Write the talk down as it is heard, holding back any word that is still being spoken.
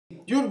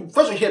You're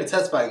first here to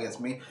testify against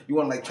me. You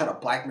want to like try to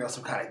blackmail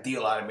some kind of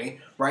deal out of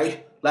me,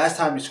 right? Last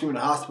time you screamed in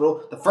the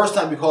hospital. The first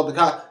time you called the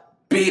cop.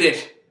 Beat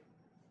it.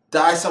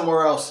 Die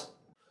somewhere else.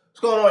 What's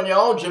going on,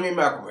 y'all? Jimmy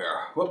Malcolm here.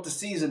 We're up to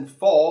season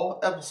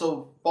 4,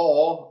 episode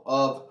 4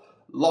 of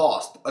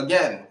Lost.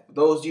 Again, for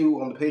those of you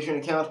on the Patreon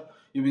account,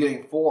 you'll be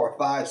getting 4 or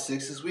 5,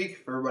 6 this week.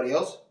 For everybody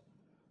else,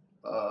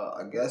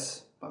 I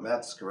guess my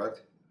math is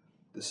correct.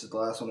 This is the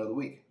last one of the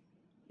week.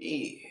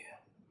 Yeah.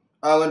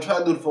 I'm going to try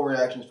to do the full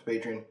reactions for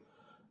Patreon.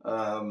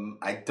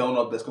 I don't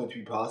know if that's going to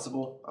be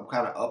possible. I'm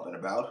kind of up and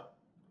about.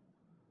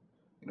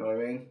 You know what I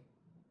mean?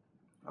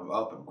 I'm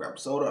up and grab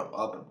soda. I'm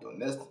up and I'm doing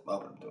this. I'm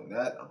up and I'm doing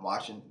that. I'm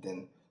watching.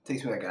 Then it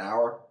takes me like an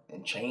hour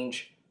and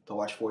change to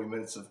watch 40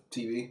 minutes of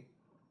TV.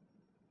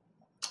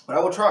 But I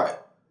will try.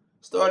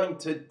 Starting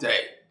today.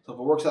 So if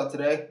it works out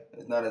today,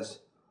 it's not as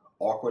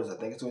awkward as I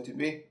think it's going to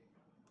be.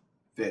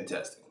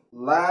 Fantastic.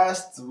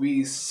 Last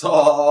we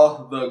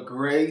saw the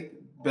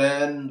great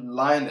Ben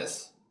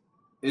Linus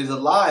is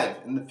alive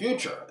in the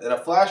future. In a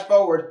flash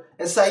forward,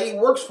 and Saeed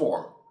works for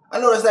him. I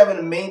know that's not even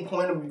the main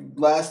point of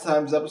last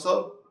time's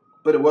episode,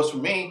 but it was for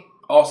me.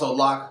 Also,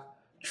 Locke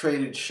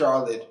traded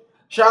Charlotte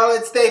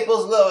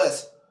Staples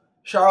Lewis,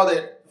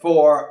 Charlotte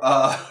for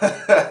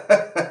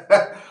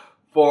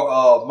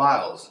for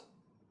Miles,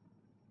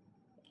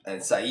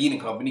 and Saeed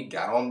and company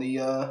got on the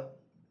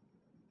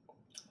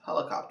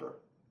helicopter.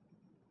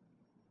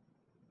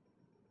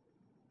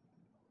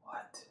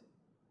 What?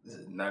 This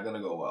is not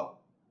gonna go well.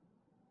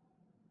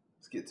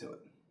 Let's get to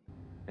it.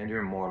 And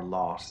you're more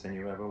lost than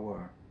you ever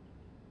were.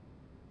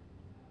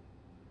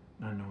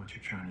 I know what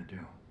you're trying to do.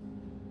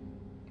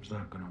 It's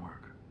not gonna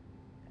work.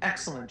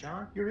 Excellent,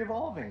 John. You're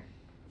evolving.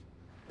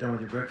 Done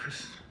with your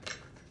breakfast?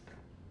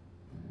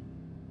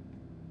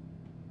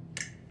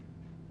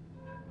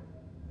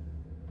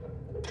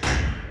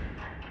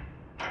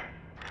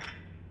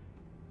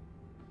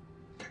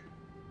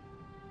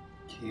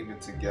 Keep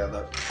it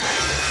together.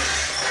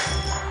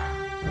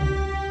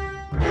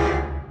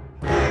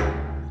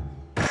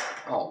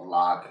 Oh,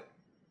 Locke.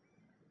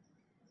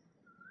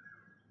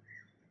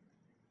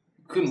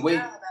 Couldn't wait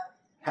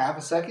half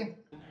a second?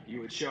 You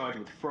were charged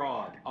with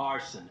fraud,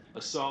 arson,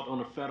 assault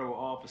on a federal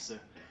officer,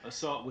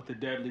 assault with a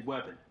deadly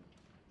weapon,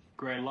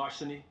 grand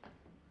larceny,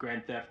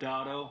 grand theft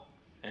auto,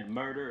 and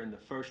murder in the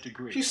first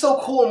degree. She's so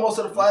cool in most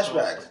of the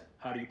flashbacks.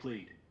 How do you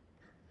plead?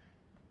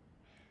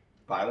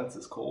 Violence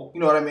is cool. You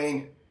know what I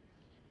mean?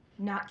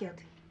 Not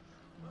guilty.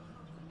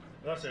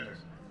 Thus ended.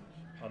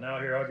 I'll now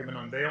hear argument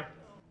on bail.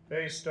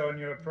 Based on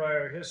your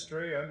prior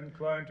history, I'm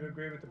inclined to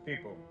agree with the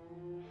people.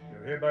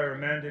 You're hereby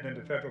remanded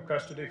into federal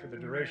custody for the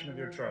duration of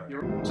your trial.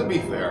 To be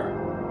fair,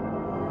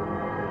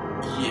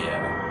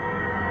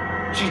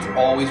 yeah. She's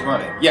always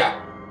running.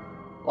 Yeah.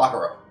 Lock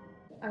her up.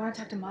 I want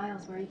to talk to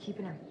Miles. Where are you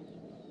keeping him?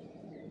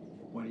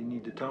 Why do you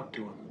need to talk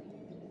to him?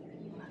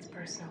 That's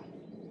personal.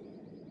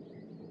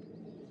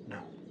 No.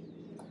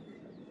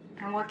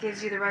 And what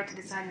gives you the right to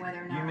decide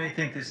whether or not... You may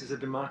think this is a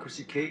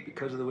democracy, Kate,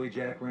 because of the way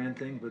Jack ran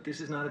things, but this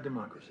is not a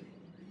democracy.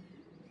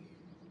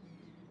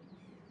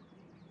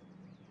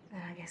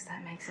 Then I guess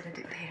that makes it a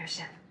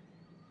dictatorship.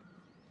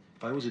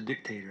 If I was a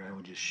dictator, I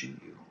would just shoot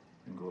you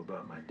and go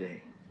about my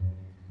day.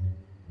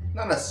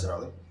 Not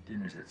necessarily.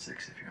 Dinner's at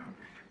 6 if you're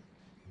hungry.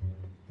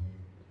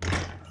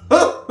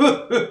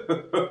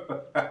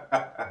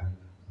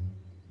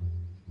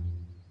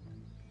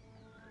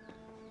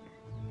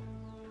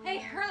 Hey,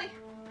 Hurley!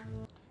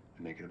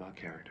 Make it about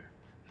character.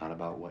 Not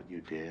about what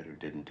you did or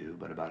didn't do,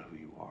 but about who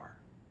you are.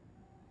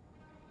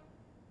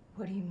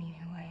 What do you mean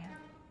who I am?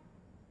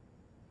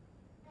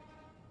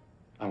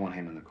 I want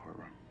him in the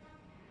courtroom.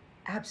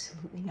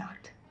 Absolutely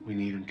not. We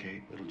need him,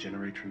 Kate. It'll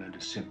generate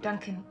tremendous sympathy.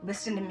 Duncan,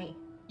 listen to me.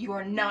 You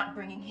are not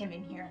bringing him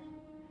in here.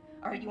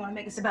 All right, you want to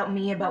make this about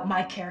me, about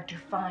my character?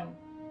 Fine.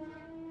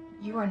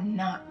 You are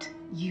not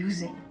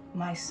using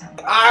my son.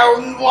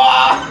 Don't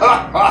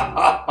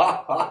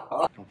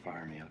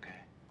fire me,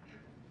 okay?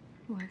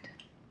 What?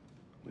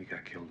 We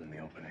got killed in the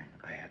opening.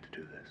 I had to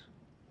do this.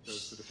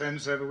 Does the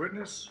defense have a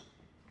witness?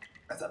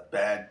 That's a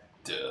bad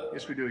duh.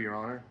 Yes, we do, Your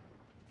Honor.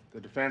 The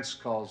defense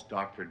calls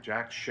Dr.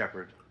 Jack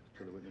Shepard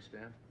to the witness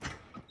stand.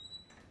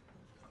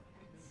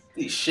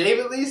 Did he shave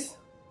at least?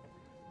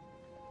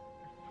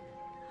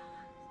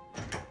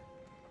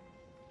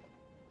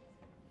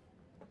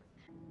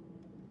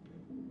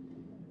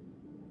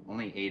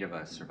 Only 8 of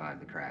us survived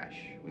the crash.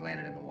 We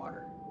landed in the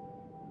water.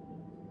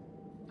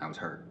 I was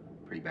hurt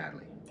pretty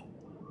badly.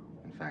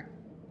 In fact,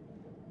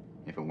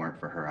 if it weren't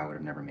for her, I would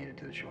have never made it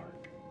to the shore.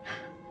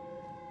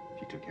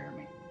 She took care of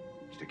me.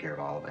 She took care of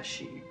all of us.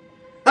 She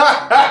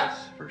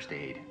first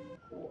aid.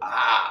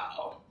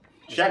 Wow.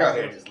 Jack out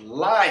here just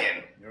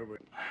lying.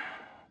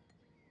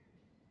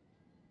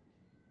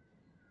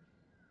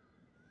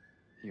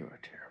 You are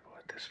terrible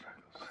at this,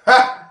 Freckles.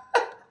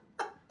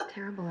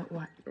 Terrible at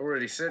what? You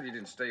already said you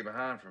didn't stay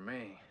behind for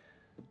me.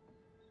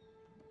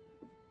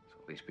 So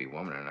at least be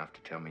woman enough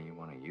to tell me you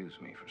want to use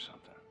me for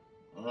something.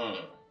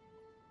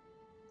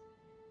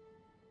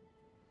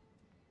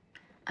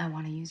 I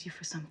want to use you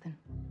for something.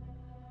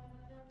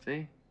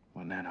 See?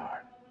 Wasn't that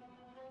hard?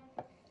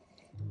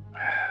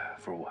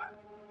 For what?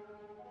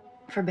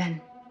 For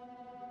Ben.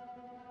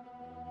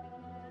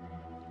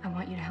 I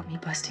want you to help me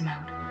bust him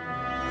out.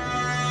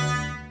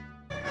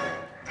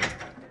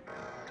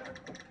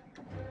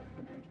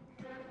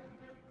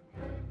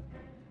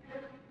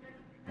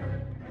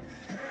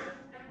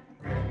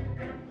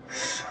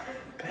 Son of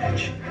a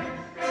bitch.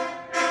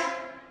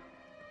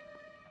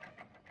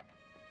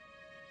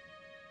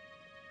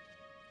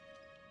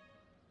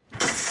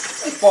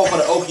 Fall for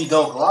the okey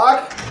doke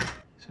lock.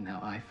 So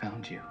now I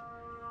found you.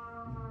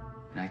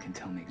 And I can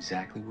tell him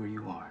exactly where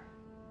you are.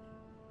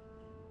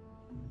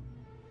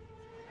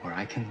 Or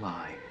I can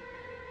lie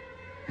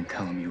and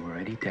tell him you're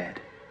already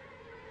dead.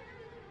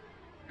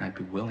 And I'd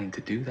be willing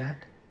to do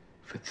that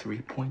for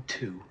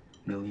 $3.2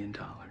 million.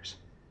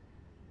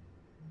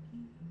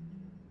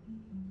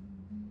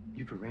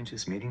 You've arranged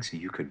this meeting so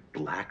you could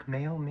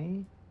blackmail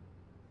me?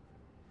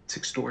 It's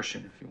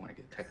extortion, if you want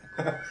to get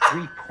technical.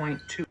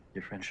 3.2.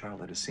 Your friend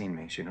Charlotte has seen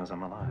me. She knows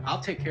I'm alive.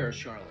 I'll take care of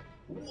Charlotte.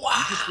 Wow.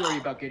 You just worry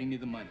about getting me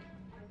the money.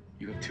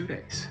 You have 2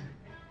 days.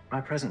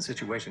 My present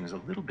situation is a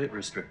little bit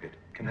restricted.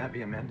 Can that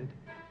be amended?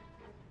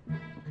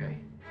 Okay?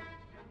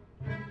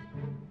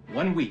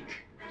 1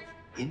 week.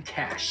 In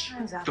cash.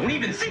 Time's up. Don't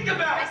even think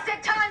about it! I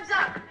said time's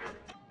up!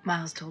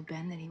 Miles told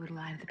Ben that he would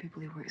lie to the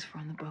people he works for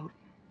on the boat.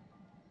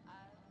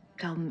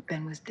 Tell them that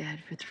Ben was dead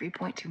for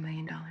 $3.2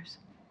 million.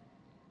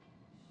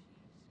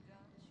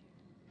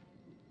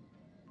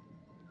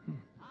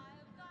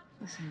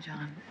 Listen,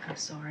 John, I'm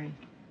sorry.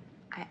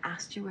 I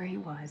asked you where he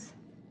was.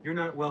 You're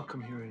not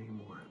welcome here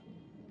anymore.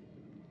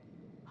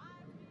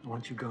 I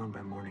want you gone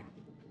by morning.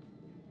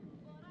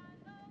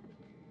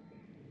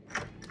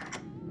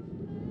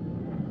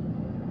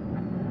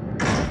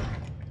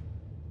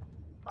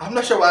 I'm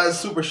not sure why that's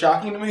super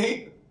shocking to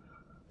me.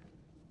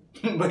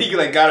 But he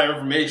like got her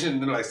information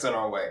and then like sent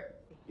her away.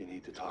 You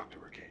need to talk to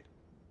her, Kate.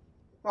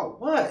 Oh,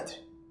 what?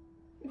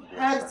 We've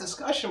had this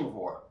discussion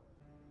before.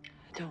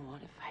 I don't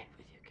want to fight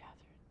with you,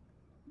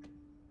 Catherine.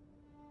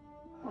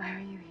 Why are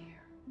you here?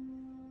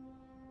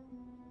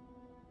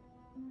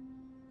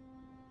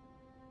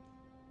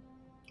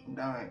 I'm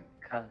dying.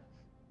 Because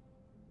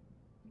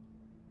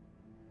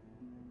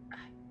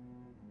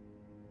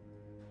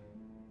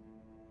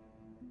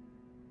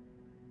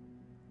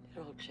it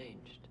all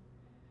changed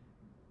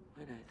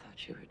when I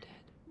thought you were dead.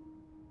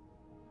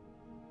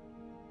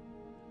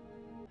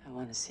 I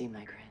want to see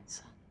my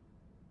grandson.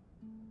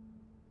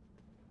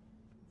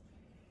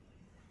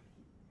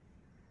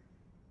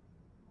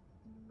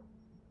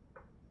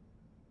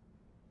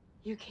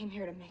 You came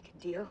here to make a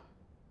deal?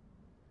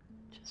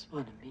 Just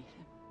want to meet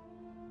him.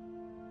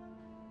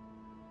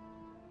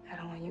 I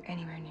don't want you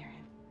anywhere near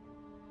him.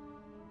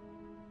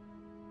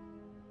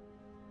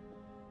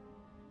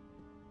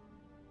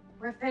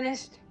 We're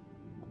finished.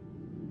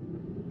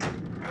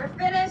 We're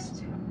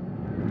finished.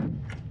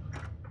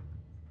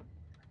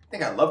 I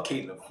think I love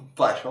Kate in the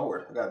flash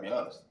forward. I gotta be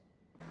honest.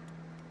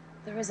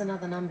 There is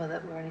another number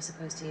that we're only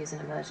supposed to use in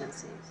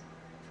emergencies.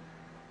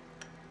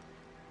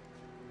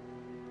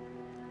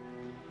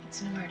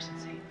 It's an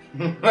emergency.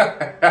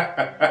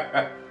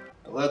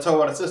 Let her talk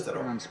about her sister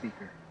Put though. on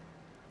speaker.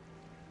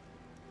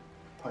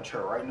 Punch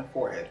her right in the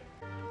forehead.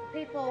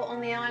 People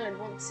on the island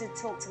want to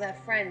talk to their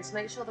friends,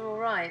 make sure they're all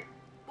right.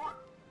 What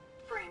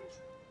friends?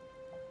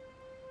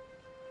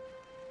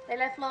 They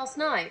left last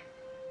night.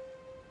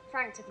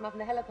 Frank took them up in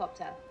the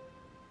helicopter.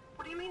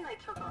 What do you mean they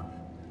took off?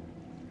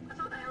 I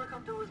thought the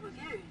helicopter was with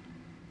you.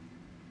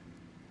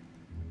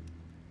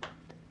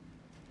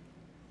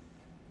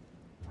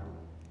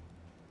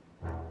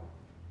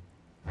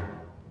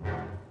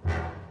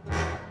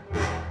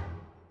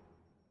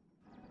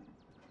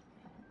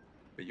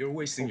 But you're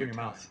wasting your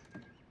mouth.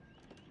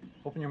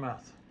 Open your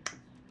mouth.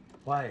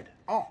 Wide.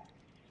 Oh.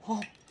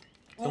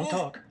 Don't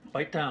talk.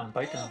 Bite down.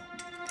 Bite down.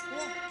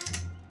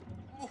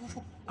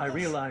 I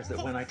realized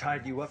that when I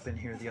tied you up in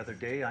here the other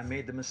day, I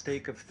made the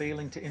mistake of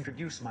failing to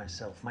introduce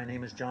myself. My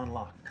name is John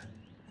Locke,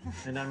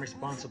 and I'm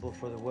responsible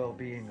for the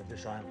well-being of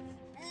this island.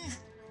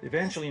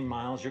 Eventually,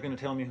 Miles, you're going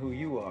to tell me who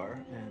you are,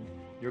 and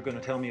you're going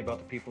to tell me about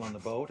the people on the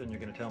boat, and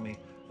you're going to tell me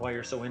why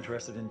you're so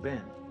interested in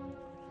Ben.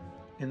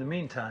 In the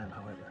meantime,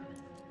 however,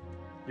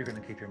 you're going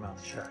to keep your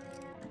mouth shut.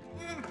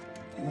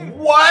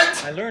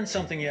 What? I learned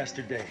something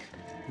yesterday.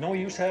 No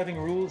use having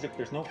rules if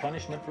there's no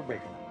punishment for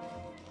breaking them.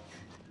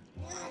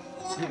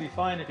 You'll be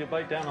fine if you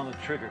bite down on the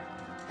trigger.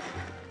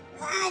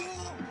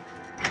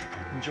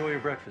 Enjoy your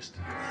breakfast.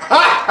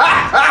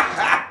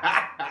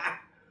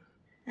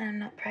 And I'm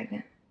not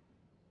pregnant.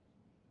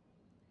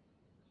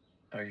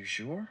 Are you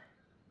sure?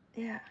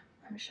 Yeah,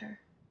 I'm sure.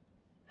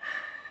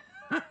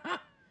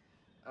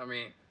 I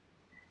mean,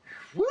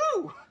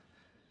 woo!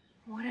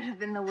 Would it have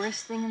been the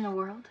worst thing in the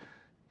world?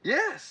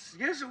 Yes,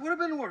 it would have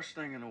been the worst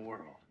thing in the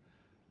world.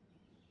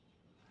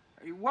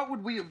 I mean, what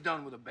would we have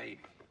done with a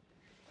baby?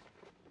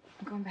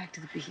 I'm going back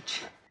to the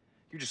beach.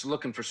 You're just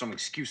looking for some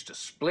excuse to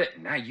split,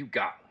 and now you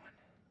got one.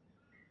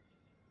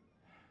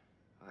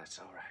 Well, that's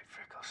all right,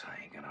 Freckles.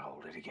 I ain't gonna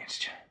hold it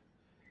against you.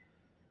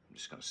 I'm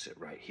just gonna sit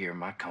right here in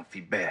my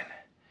comfy bed.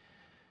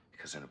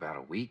 Because in about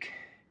a week,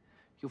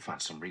 You'll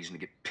find some reason to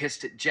get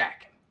pissed at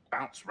Jack and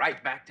bounce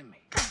right back to me.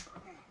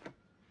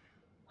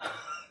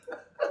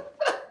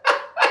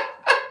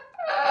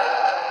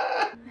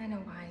 I know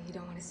why you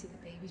don't want to see the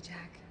baby,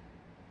 Jack.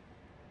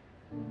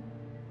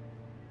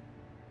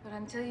 But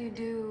until you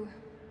do,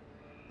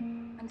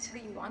 until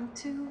you want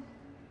to,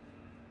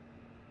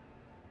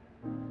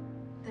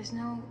 there's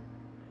no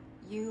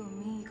you and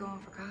me going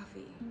for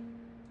coffee.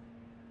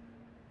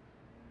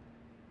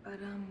 But,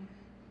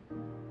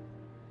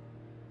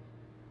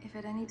 if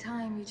at any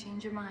time you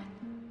change your mind,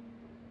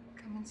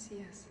 come and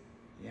see us.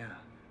 Yeah.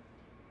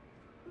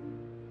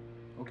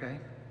 Okay.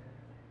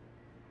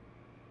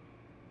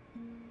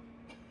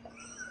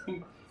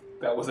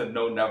 That was a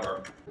no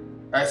never.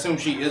 I assume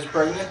she is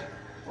pregnant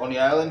on the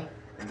island,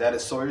 and that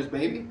is Sawyer's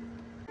baby?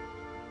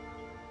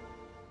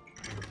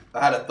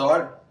 I had a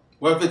thought.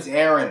 What if it's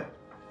Aaron?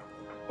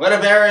 What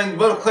if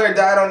Claire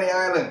died on the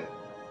island?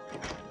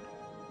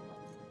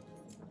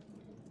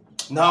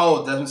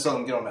 No, Desmond still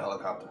didn't get on the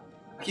helicopter.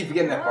 I keep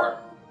forgetting that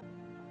part.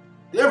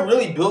 They're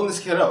really building this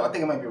kid up. I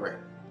think I might be right.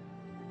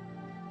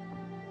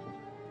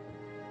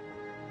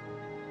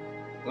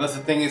 Unless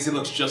the thing is, he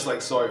looks just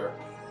like Sawyer.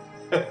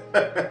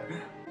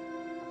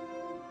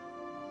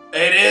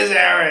 It is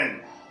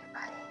Aaron!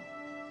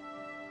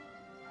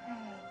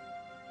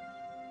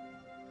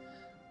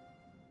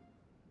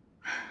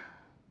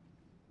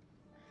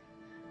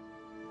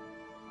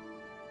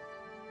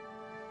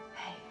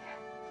 Hey.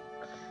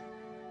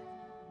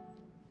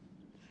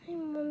 Hi,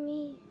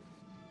 Mommy.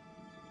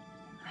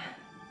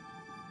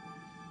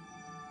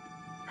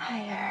 Hi,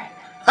 Aaron.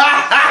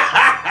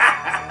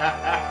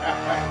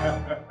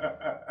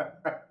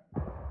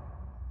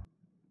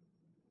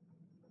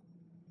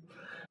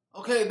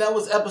 Okay, that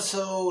was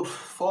episode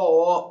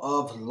 4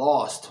 of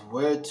Lost.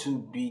 Where to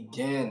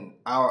begin?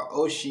 Our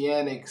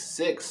Oceanic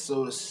 6,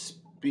 so to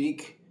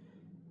speak,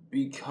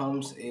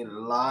 becomes a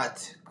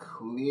lot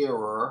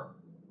clearer.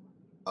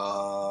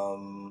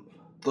 Though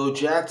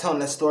Jack telling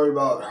that story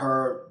about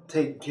her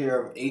taking care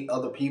of 8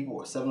 other people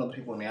or 7 other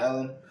people on the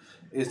island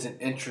is an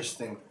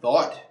interesting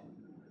thought.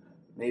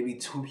 Maybe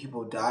 2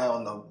 people die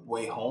on the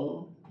way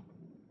home.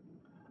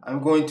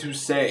 I'm going to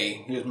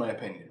say, here's my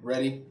opinion.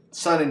 Ready?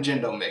 Sun and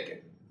Jin don't make it.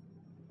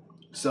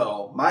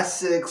 So, my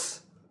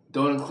 6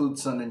 don't include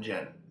Sun and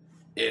Jen.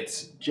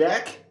 It's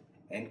Jack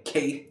and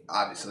Kate,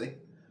 obviously.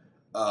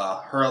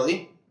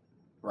 Hurley,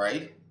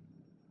 right?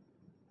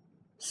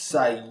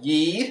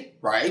 Sayid,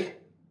 right?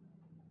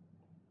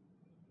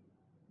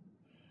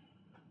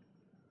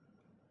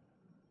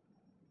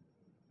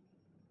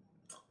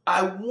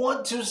 I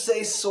want to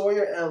say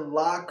Sawyer and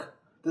Locke.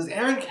 Does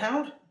Aaron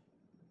count?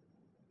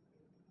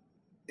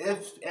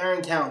 If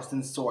Aaron counts,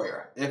 then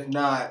Sawyer. If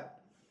not,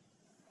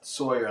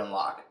 Sawyer and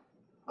Locke.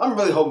 I'm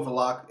really hoping for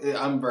Locke.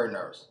 I'm very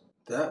nervous.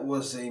 That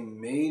was a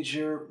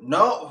major...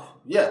 No!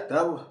 Yeah,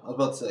 I was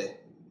about to say.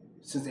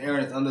 Since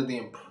Aaron is under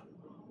the...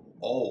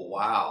 Oh,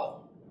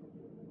 wow.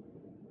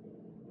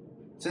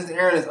 Since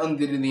Aaron is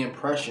under the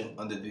impression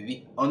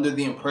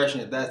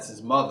that that's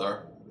his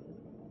mother,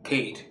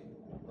 Kate,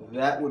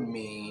 that would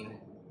mean...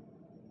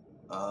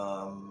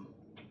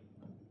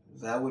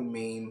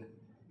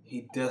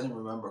 he doesn't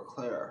remember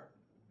Claire.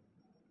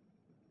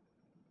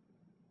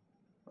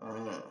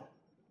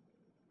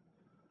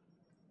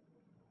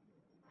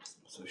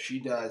 So she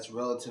dies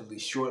relatively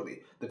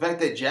shortly. The fact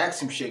that Jack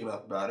seems shaken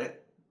up about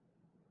it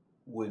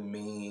would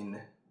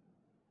mean...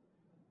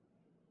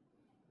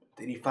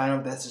 Did he find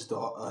out that's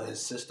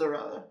his sister,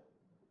 rather?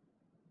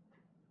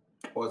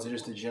 Or is it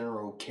just a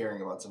general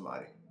caring about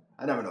somebody?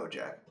 I never know,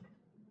 Jack.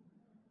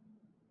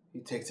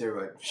 He takes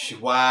everybody.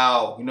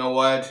 Wow, you know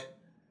what?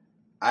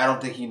 I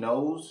don't think he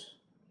knows.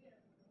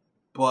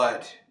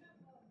 But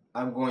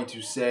I'm going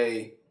to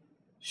say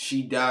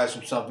she dies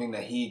from something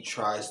that he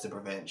tries to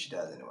prevent. She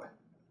dies anyway.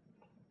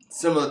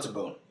 Similar to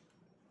Boone.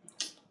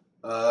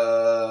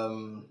 I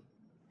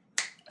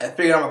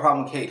figured out my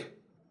problem with Kate.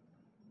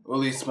 Or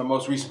at least my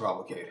most recent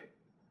problem with Kate.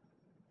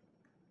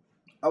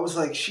 I was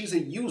like, she's a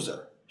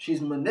user.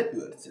 She's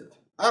manipulative.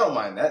 I don't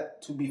mind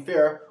that. To be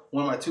fair,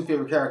 one of my 2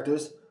 favorite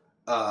characters,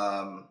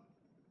 the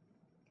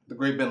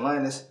great Ben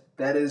Linus,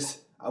 that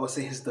is, I would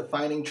say, his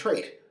defining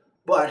trait.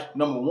 But,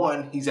 number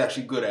 1, he's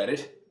actually good at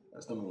it.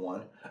 That's number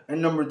 1.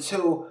 And number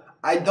 2,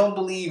 I don't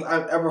believe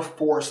I'm ever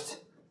forced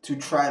to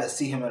try to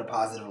see him in a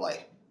positive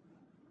light.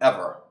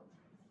 Ever.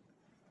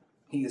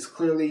 He is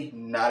clearly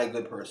not a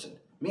good person.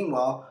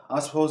 Meanwhile,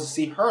 I'm supposed to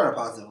see her in a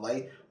positive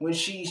light when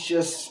she's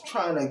just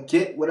trying to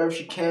get whatever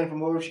she can from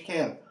whoever she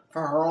can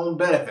for her own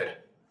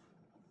benefit.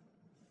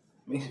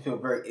 Makes me feel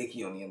very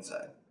icky on the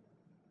inside.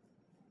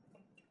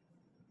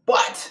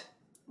 But,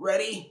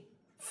 ready?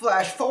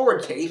 Flash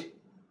forward Kate,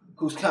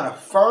 who's kind of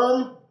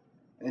firm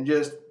and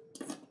just...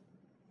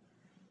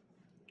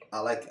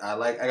 I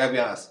gotta be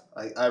honest.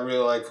 I really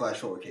like Flash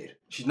Forward Kate.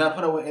 She's not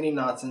putting up with any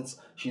nonsense.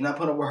 She's not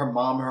putting up with her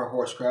mom and her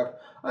horse crap.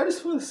 I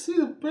just want to see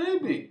the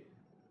baby.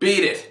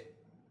 Beat it.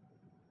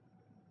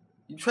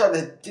 You try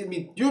to get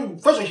me. You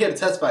first you're here to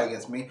testify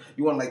against me.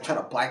 You want to try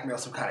to blackmail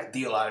some kind of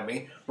deal out of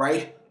me,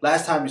 right?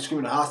 Last time you screamed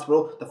in the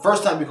hospital. The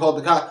first time you called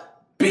the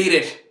cop. Beat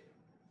it.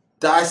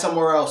 Die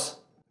somewhere else.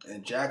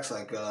 And Jack's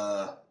like,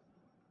 I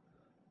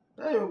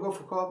don't even go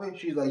for coffee.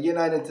 She's like, you're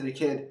not into the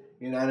kid.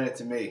 You're not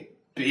into me.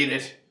 Beat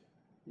it.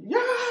 Yeah.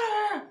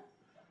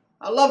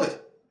 I love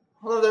it.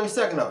 I love every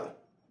second of it.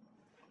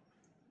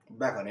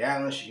 Back on the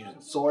island, she's using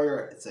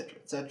Sawyer, etc.,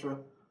 etc.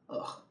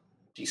 Ugh.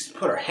 She's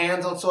put her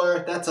hands on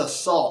Sawyer. That's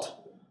assault.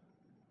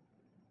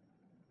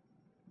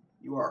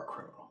 You are a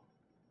criminal.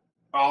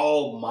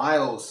 Oh,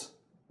 Miles.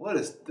 What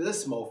is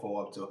this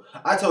mofo up to?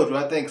 I told you,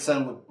 I think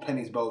Son with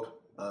Penny's boat.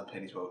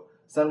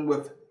 Son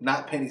with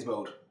not Penny's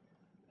boat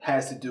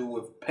has to do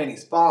with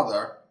Penny's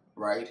father,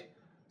 right?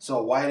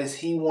 So why does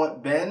he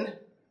want Ben?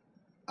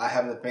 I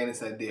haven't the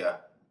faintest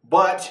idea.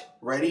 But,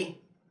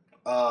 ready?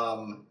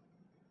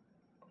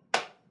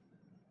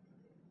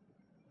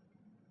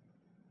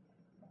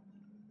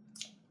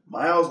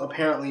 Miles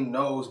apparently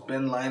knows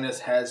Ben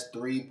Linus has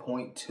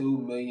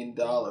 $3.2 million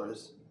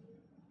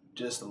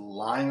just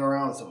lying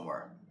around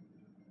somewhere.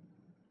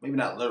 Maybe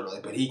not literally,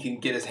 but he can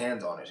get his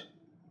hands on it.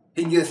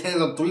 He can get his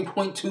hands on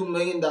 $3.2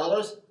 million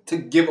to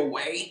give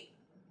away?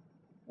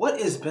 What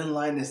is Ben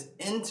Linus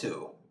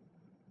into?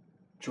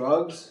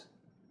 Drugs?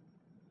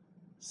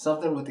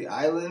 Something with the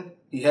island?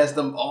 He has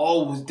them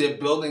all. They're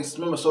building.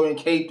 Remember Sawyer and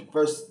Kate,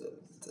 first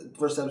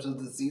episode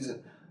of the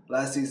season.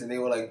 Last season, they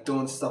were like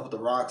doing stuff with the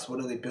rocks. What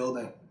are they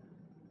building?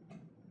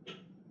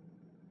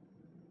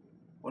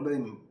 What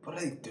are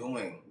they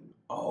doing?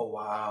 Oh,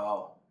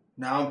 wow.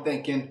 Now I'm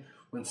thinking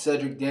when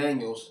Cedric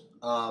Daniels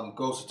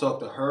goes to talk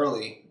to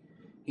Hurley,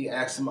 he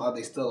asks them, are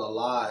they still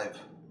alive?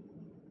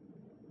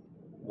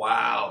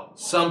 Wow.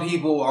 Some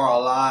people are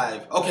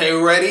alive. Okay,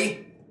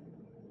 ready?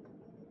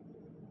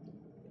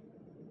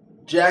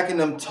 Jack and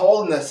them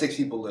told him that 6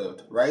 people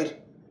lived,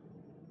 right?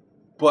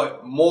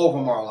 But more of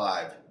them are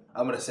alive.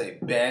 I'm going to say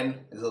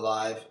Ben is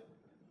alive.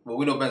 Well,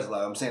 we know Ben's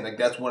alive. I'm saying like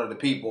that's one of the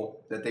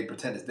people that they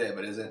pretend is dead,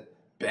 but isn't.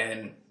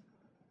 Ben.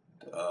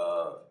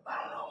 I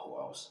don't know who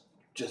else.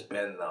 Just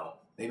Ben, though.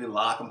 Maybe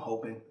Locke, I'm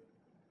hoping.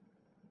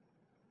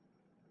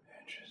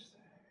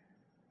 Interesting.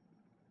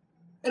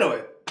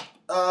 Anyway,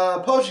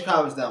 post your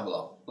comments down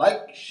below.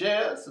 Like,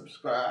 share,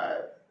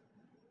 subscribe.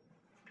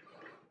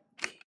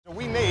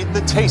 We made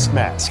the Taste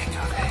Mask.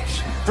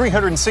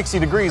 360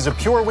 degrees of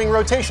pure wing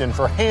rotation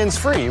for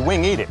hands-free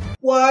wing eating.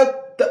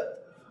 What the?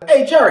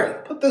 Hey,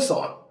 Jerry, put this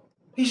on.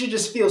 He should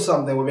just feel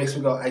something what makes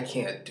me go, I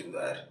can't do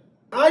that.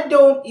 I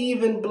don't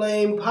even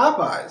blame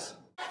Popeyes.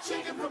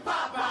 Chicken from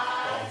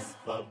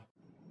Popeyes.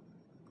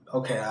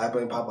 Okay, I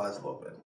blame Popeyes a little bit.